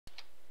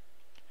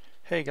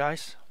Hey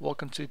guys,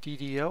 welcome to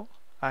DDO.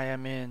 I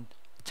am in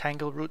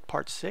Tangleroot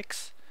Part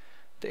 6,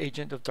 the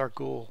Agent of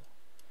Darguul.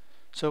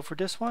 So for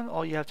this one,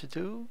 all you have to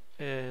do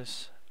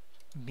is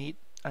meet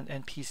an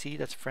NPC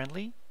that's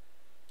friendly,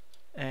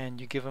 and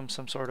you give him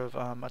some sort of,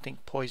 I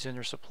think, poison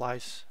or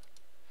supplies.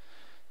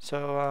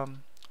 So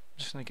I'm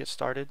just going to get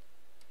started.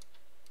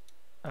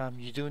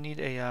 You do need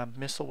a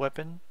missile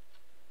weapon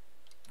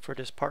for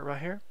this part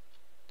right here,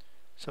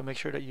 so make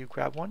sure that you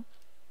grab one.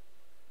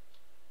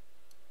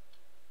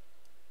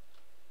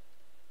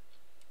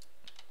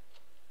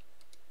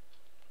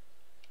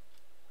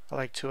 I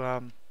like to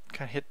kind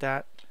of hit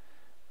that,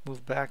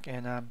 move back,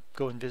 and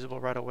go invisible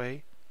right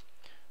away,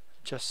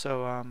 just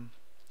so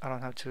I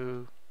don't have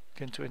to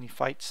get into any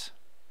fights.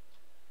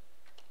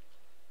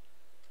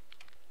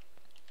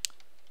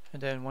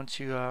 And then once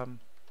you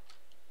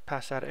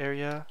pass that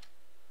area,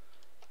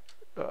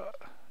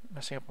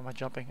 messing up on my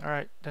jumping.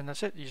 Alright, then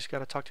that's it. You just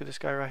gotta talk to this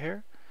guy right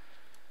here,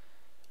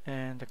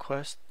 and the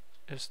quest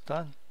is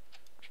done.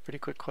 It's a pretty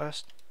quick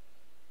quest.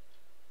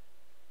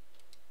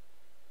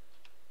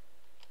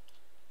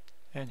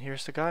 And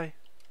here's the guy.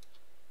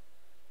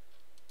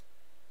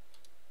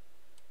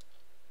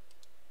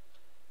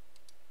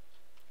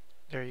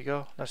 There you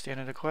go. That's the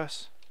end of the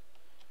quest.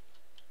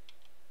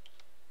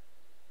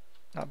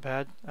 Not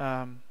bad.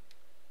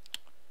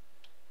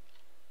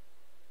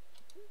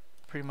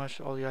 Pretty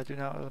much all you gotta do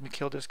now. Let me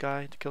kill this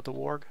guy to kill the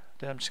warg.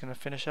 Then I'm just gonna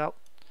finish out.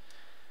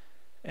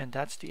 And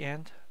that's the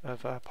end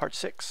of part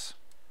 6.